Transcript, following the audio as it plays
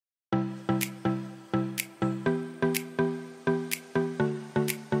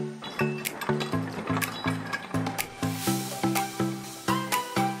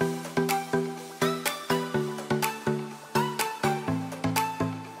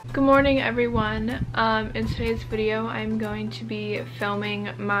Good morning, everyone. In today's video, I'm going to be filming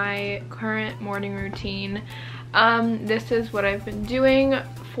my current morning routine. This is what I've been doing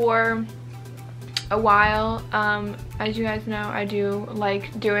for a while. As you guys know, I do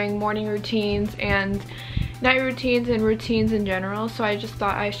like doing morning routines and night routines and routines in general, so I just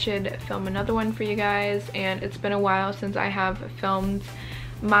thought I should film another one for you guys, and it's been a while since I have filmed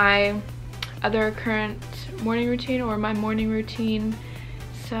my other current morning routine or my morning routine.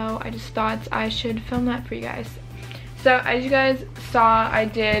 So I just thought I should film that for you guys. So as you guys saw, I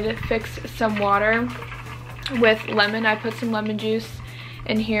did fix some water with lemon. I put some lemon juice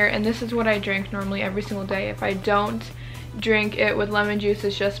in here, and this is what I drink normally every single day. If I don't drink it with lemon juice,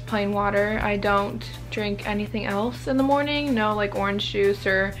 it's just plain water. I don't drink anything else in the morning, no like orange juice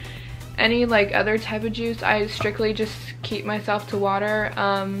or any like other type of juice. I strictly just keep myself to water.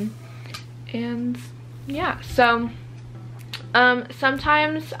 And yeah, so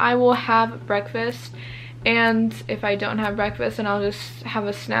sometimes I will have breakfast, and if I don't have breakfast, then I'll just have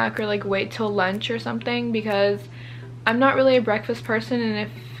a snack or like wait till lunch or something, because I'm not really a breakfast person, and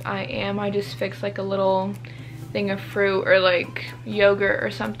if I am, I just fix like a little thing of fruit or like yogurt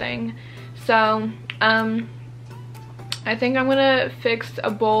or something. So I think I'm gonna fix a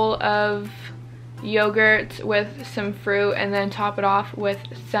bowl of yogurt with some fruit and then top it off with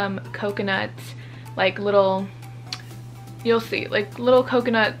some coconuts, like little, you'll see, like little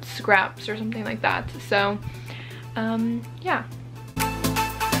coconut scraps or something like that. So yeah.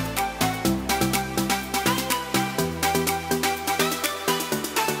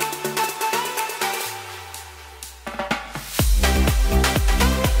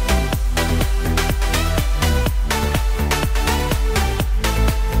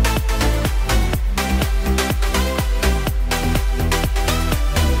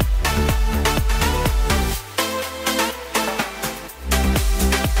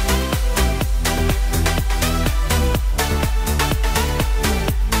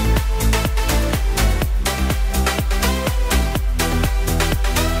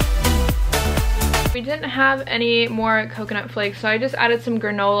 We didn't have any more coconut flakes, so I just added some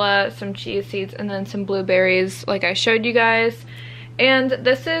granola, some chia seeds, and then some blueberries like I showed you guys. And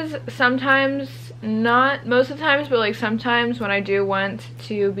this is sometimes, not most of the times, but like sometimes when I do want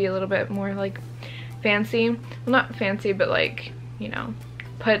to be a little bit more like fancy, well, not fancy, but like, you know,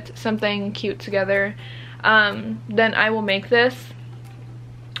 put something cute together, then I will make this.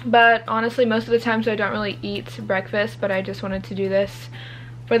 But honestly, most of the times I don't really eat breakfast, but I just wanted to do this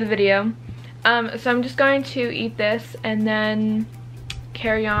for the video. So I'm just going to eat this and then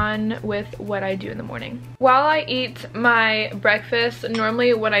carry on with what I do in the morning. While I eat my breakfast,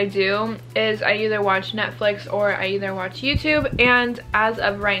 normally what I do is I either watch Netflix or I either watch YouTube, and as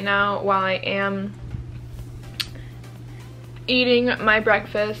of right now, while I am eating my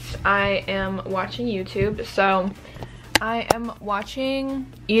breakfast, I am watching YouTube. So I am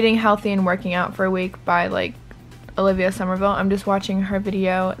watching Eating Healthy and Working Out for a Week by like Olivia Somerville. I'm just watching her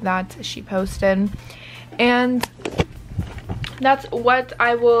video that she posted, and that's what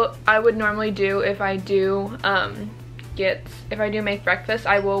I would normally do if I do make breakfast.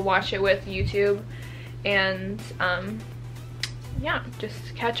 I will watch it with YouTube and yeah,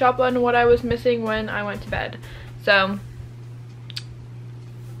 just catch up on what I was missing when I went to bed. So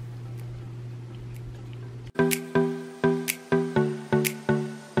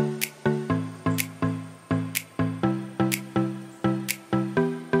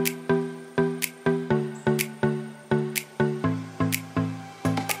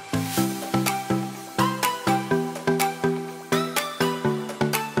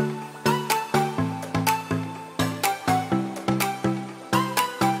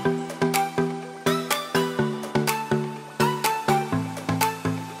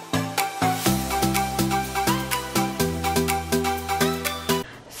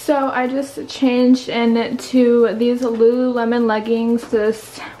I just changed into these Lululemon leggings,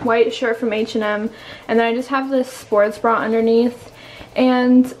 this white shirt from H&M, and then I just have this sports bra underneath.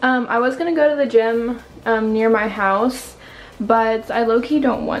 And I was gonna go to the gym near my house, but I low-key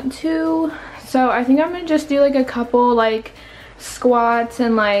don't want to. So I think I'm gonna just do like a couple like squats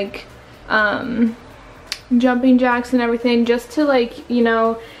and like jumping jacks and everything, just to like, you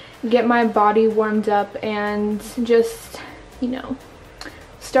know, get my body warmed up and just, you know,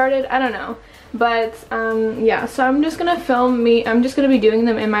 started. I don't know, but yeah, so I'm just gonna be doing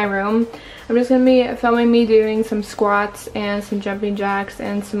them in my room. I'm just gonna be filming me doing some squats and some jumping jacks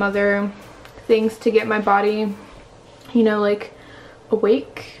and some other things to get my body, you know, like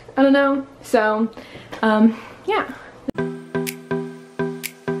awake. I don't know. So yeah.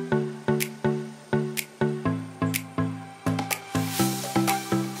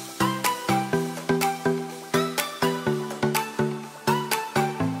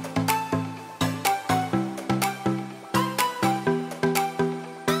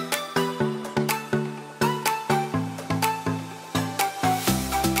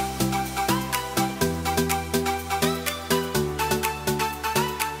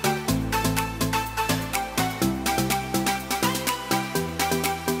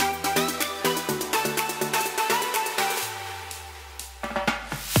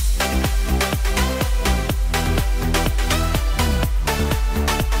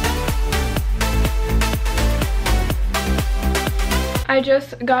 I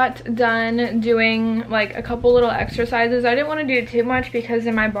just got done doing like a couple little exercises. I didn't want to do too much because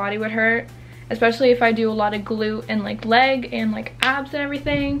then my body would hurt, especially if I do a lot of glute and like leg and like abs and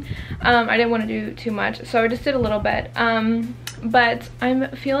everything. I didn't want to do too much, so I just did a little bit. But I'm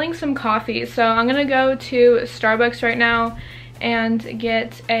feeling some coffee, so I'm gonna go to Starbucks right now and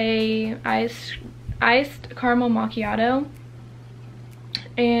get a iced caramel macchiato.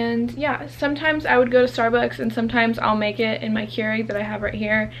 And yeah, sometimes I would go to Starbucks and sometimes I'll make it in my Keurig that I have right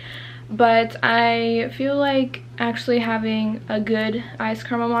here. But I feel like actually having a good iced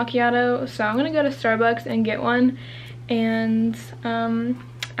caramel macchiato, so I'm gonna go to Starbucks and get one. And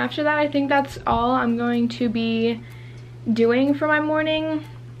after that, I think that's all I'm going to be doing for my morning.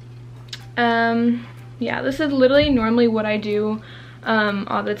 Yeah, this is literally normally what I do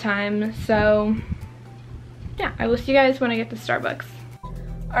all the time. So yeah, I will see you guys when I get to Starbucks.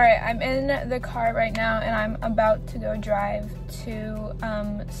 Alright, I'm in the car right now and I'm about to go drive to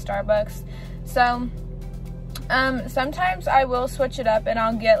Starbucks. So sometimes I will switch it up and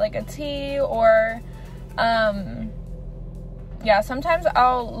I'll get like a tea, or yeah, sometimes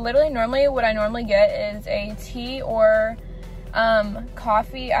I'll normally what I normally get is a tea or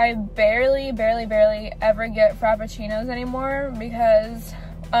coffee. I barely ever get frappuccinos anymore because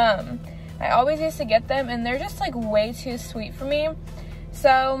I always used to get them and they're just like way too sweet for me.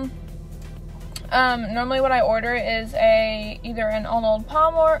 So normally what I order is either an Arnold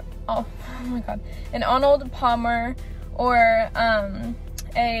Palmer, an Arnold Palmer, or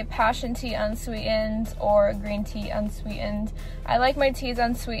a passion tea unsweetened or green tea unsweetened. I like my teas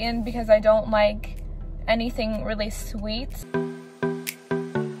unsweetened because I don't like anything really sweet.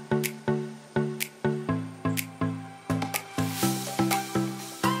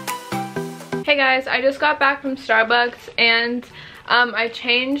 Hey guys, I just got back from Starbucks and I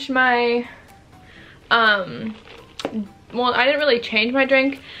changed my, well, I didn't really change my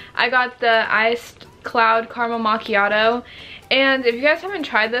drink. I got the iced cloud caramel macchiato, and if you guys haven't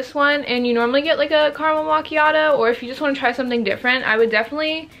tried this one and you normally get like a caramel macchiato, or if you just want to try something different, I would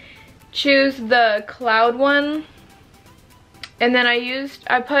definitely choose the cloud one. And then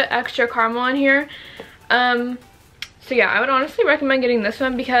I put extra caramel in here. So yeah, I would honestly recommend getting this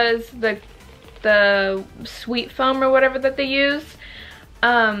one because the sweet foam or whatever that they use,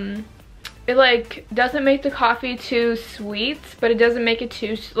 it like doesn't make the coffee too sweet, but it doesn't make it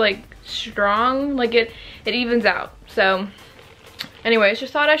too like strong. Like it evens out. So anyways,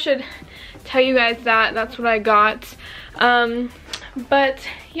 just thought I should tell you guys that that's what I got. But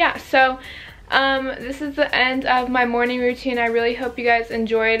yeah, so this is the end of my morning routine. I really hope you guys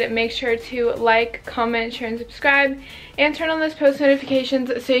enjoyed. Make sure to like, comment, share, and subscribe, and turn on those post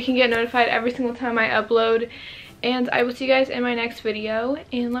notifications so you can get notified every single time I upload. And I will see you guys in my next video.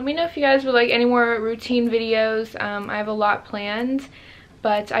 And let me know if you guys would like any more routine videos. I have a lot planned,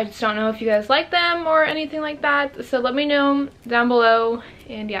 but I just don't know if you guys like them or anything like that. So let me know down below.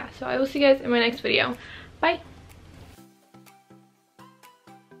 And yeah, so I will see you guys in my next video. Bye.